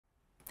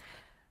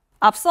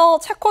앞서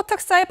체코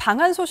특사의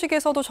방한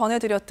소식에서도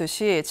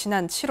전해드렸듯이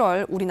지난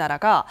 7월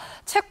우리나라가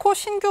체코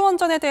신규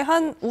원전에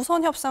대한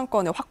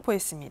우선협상권을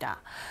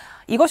확보했습니다.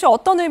 이것이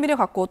어떤 의미를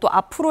갖고 또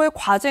앞으로의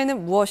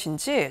과제는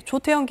무엇인지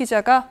조태영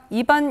기자가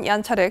이반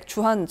얀차렉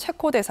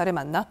주한체코대사를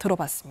만나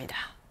들어봤습니다.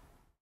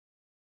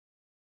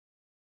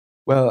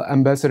 Well,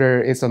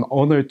 Ambassador, it's an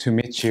honor to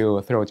meet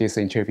you through this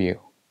interview.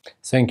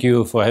 Thank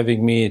you for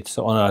having me. It's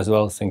an honor as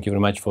well. Thank you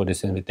very much for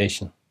this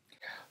invitation.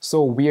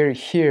 So we're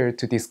here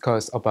to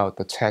discuss about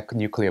the Czech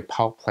nuclear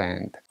power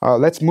plant.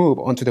 Let's move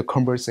on to the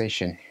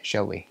conversation,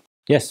 shall we?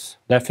 Yes,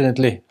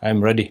 definitely.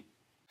 I'm ready.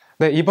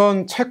 네,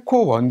 이번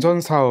체코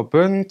원전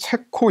사업은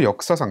체코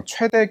역사상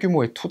최대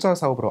규모의 투자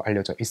사업으로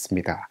알려져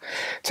있습니다.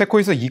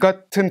 체코에서 이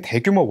같은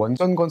대규모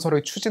원전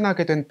건설을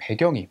추진하게 된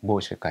배경이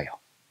무엇일까요?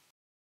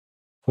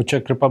 For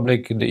Czech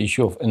Republic, the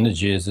issue of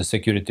energy is a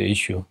security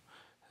issue.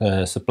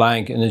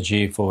 Supplying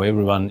energy for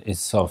everyone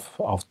is of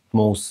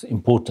utmost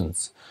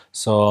importance.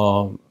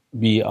 So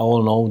we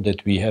all know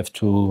that we have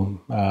to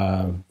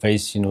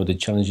face, the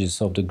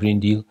challenges of the Green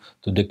Deal,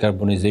 the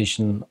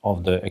decarbonization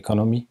of the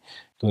economy,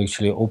 to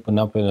actually open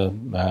up a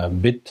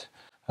bit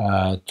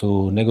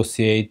to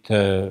negotiate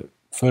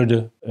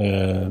further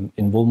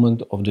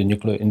involvement of the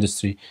nuclear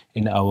industry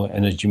in our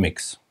energy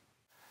mix.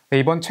 네,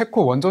 이번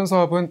체코 원전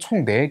사업은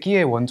총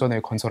 4기의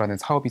원전을 건설하는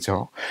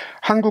사업이죠.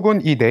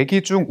 한국은 이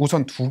 4기 중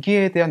우선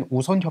 2기에 대한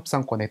우선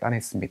협상권을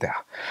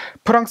따냈습니다.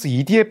 프랑스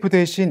EDF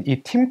대신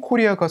이 팀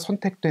코리아가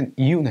선택된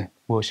이유는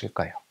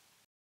무엇일까요?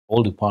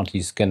 All the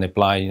parties can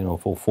apply,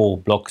 for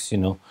 4 blocks,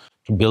 to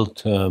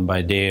build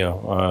by their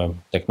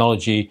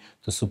technology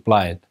to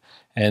supply it.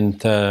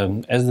 And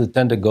as the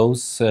tender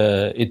goes,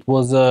 it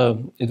was a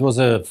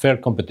fair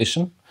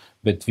competition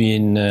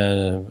between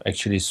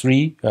actually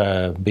 3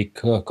 big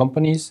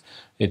companies.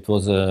 It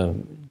was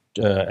an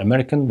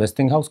American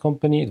Westinghouse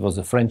company, it was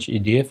a French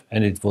EDF,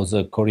 and it was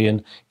a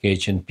Korean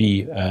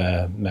KHNP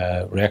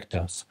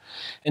reactors.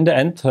 In the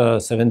end,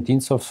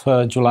 17th of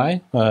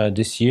July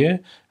this year,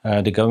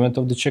 the government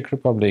of the Czech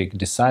Republic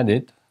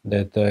decided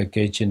that the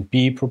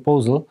KHNP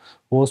proposal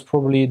was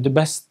probably the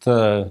best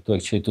to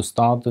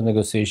start the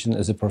negotiation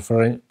as a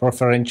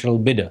preferential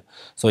bidder.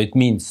 So it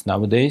means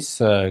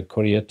nowadays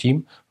Korea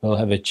team will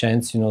have a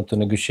chance, to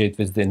negotiate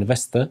with the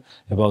investor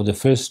about the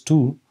first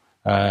 2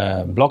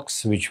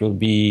 blocks, which should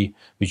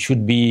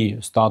be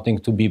starting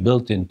to be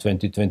built in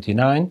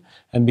 2029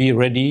 and be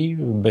ready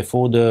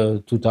before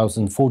the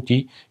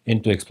 2040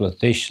 into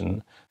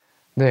exploitation.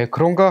 네,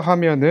 그런가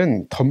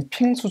하면은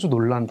덤핑 수주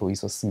논란도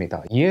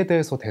있었습니다. 이에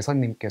대해서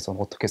대사님께서는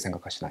어떻게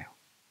생각하시나요?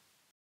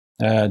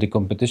 The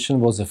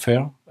competition was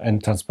fair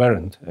and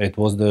transparent. It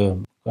was the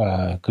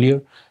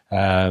clear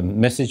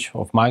message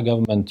of my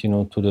government,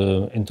 to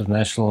the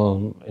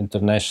international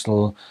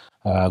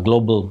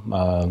global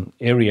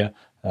area,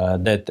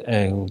 that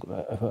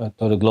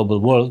to the global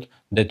world,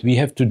 that we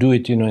have to do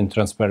it, in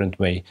transparent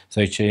way.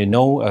 So actually,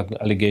 no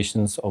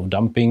allegations of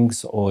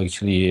dumpings or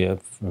actually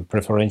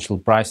preferential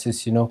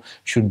prices,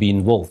 should be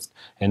involved.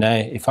 And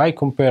if I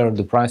compare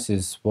the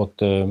prices what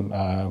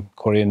the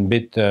Korean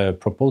bid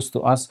proposed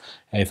to us,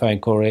 if I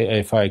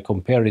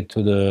compare it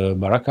to the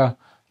Baraka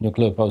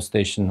nuclear power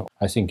station,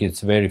 I think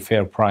it's a very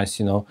fair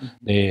price.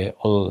 They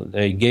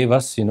gave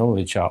us,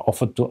 which are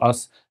offered to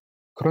us.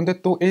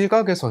 그런데 또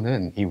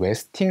일각에서는 이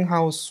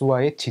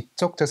웨스팅하우스와의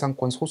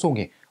지적재산권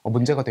소송이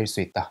문제가 될 수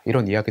있다,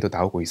 이런 이야기도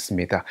나오고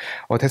있습니다.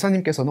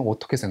 대사님께서는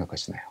어떻게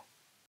생각하시나요?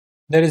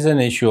 There is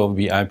an issue of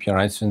the IP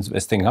rights in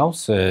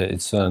Westinghouse.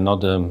 It's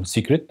not a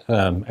secret.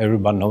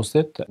 Everyone knows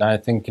it. I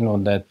think,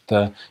 that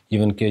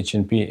even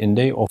KHNP in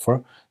their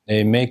offer,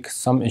 they make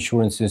some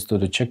assurances to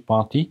the Czech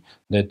party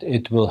that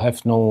it will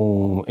have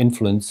no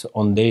influence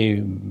on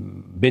their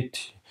bid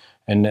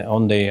and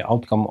on the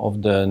outcome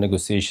of the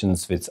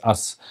negotiations with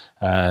us.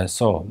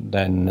 So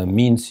then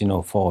means,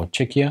 for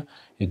Czechia,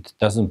 it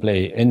doesn't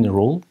play any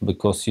role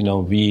because,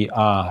 we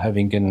are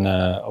having an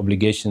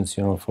obligations,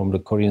 from the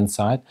Korean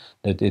side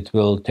that it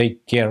will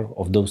take care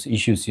of those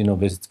issues,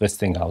 with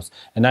Westinghouse.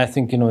 And I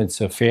think,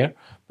 it's fair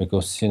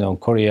because,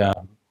 Korea,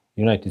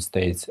 United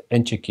States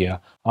and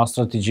Czechia are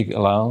strategic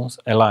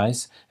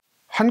allies.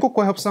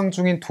 한국과 협상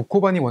중인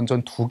두코바니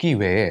원전 2기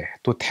외에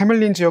또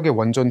테밀린 지역의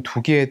원전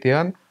 2기에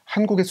대한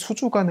한국의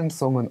수주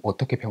가능성은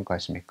어떻게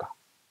평가하십니까?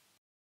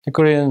 The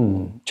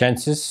Korean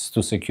chances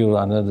to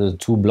secure another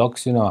 2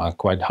 blocks, are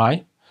quite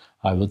high.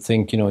 I would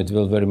think, it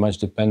will very much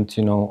depend,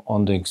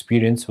 on the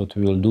experience, what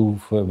we will do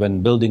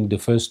when building the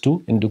first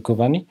 2 in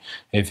Dukovany.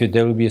 If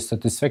there will be a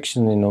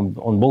satisfaction,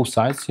 on both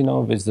sides,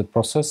 with the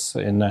process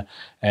and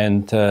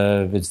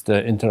with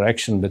the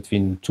interaction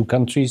between 2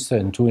 countries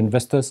and 2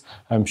 investors,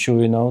 I'm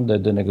sure,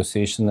 that the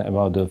negotiation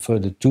about the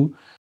further 2.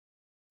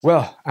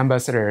 Well,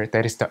 Ambassador,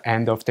 that is the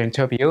end of the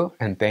interview,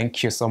 and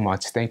thank you so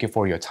much. Thank you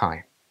for your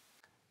time.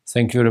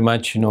 Thank you very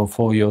much,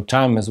 for your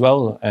time as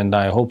well, and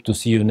I hope to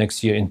see you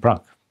next year in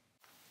Prague.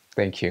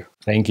 Thank you.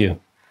 Thank you.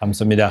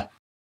 감사합니다.